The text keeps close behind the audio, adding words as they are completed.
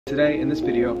Today in this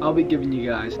video, I'll be giving you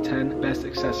guys 10 best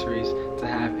accessories to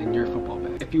have in your football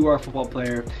bag. If you are a football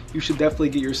player, you should definitely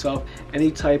get yourself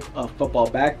any type of football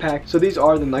backpack. So these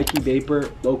are the Nike Vapor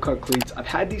low cut cleats. I've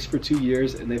had these for 2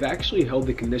 years and they've actually held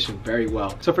the condition very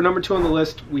well. So for number 2 on the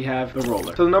list, we have the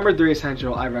roller. So the number 3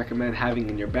 essential I recommend having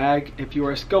in your bag, if you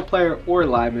are a skill player or a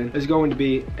lineman, is going to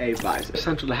be a visor.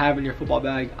 Essential to have in your football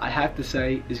bag, I have to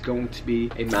say, is going to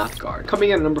be a mouth guard.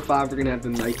 Coming in at number 5, we're gonna have the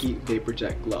Nike Vapor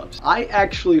Jet gloves. I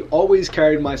actually always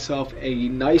carried myself a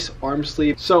nice arm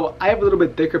sleeve, so I have a little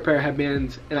bit thicker pair of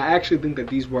headbands, and I actually think that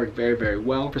these work very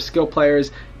well. For skill players,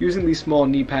 using these small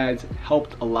knee pads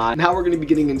helped a lot. Now we're going to be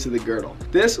getting into the girdle.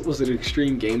 This was an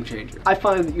extreme game changer. I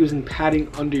find that using padding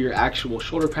under your actual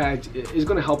shoulder pads is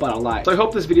going to help out a lot. So I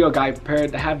hope this video got you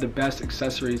prepared to have the best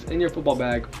accessories in your football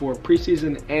bag for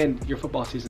preseason and your football season.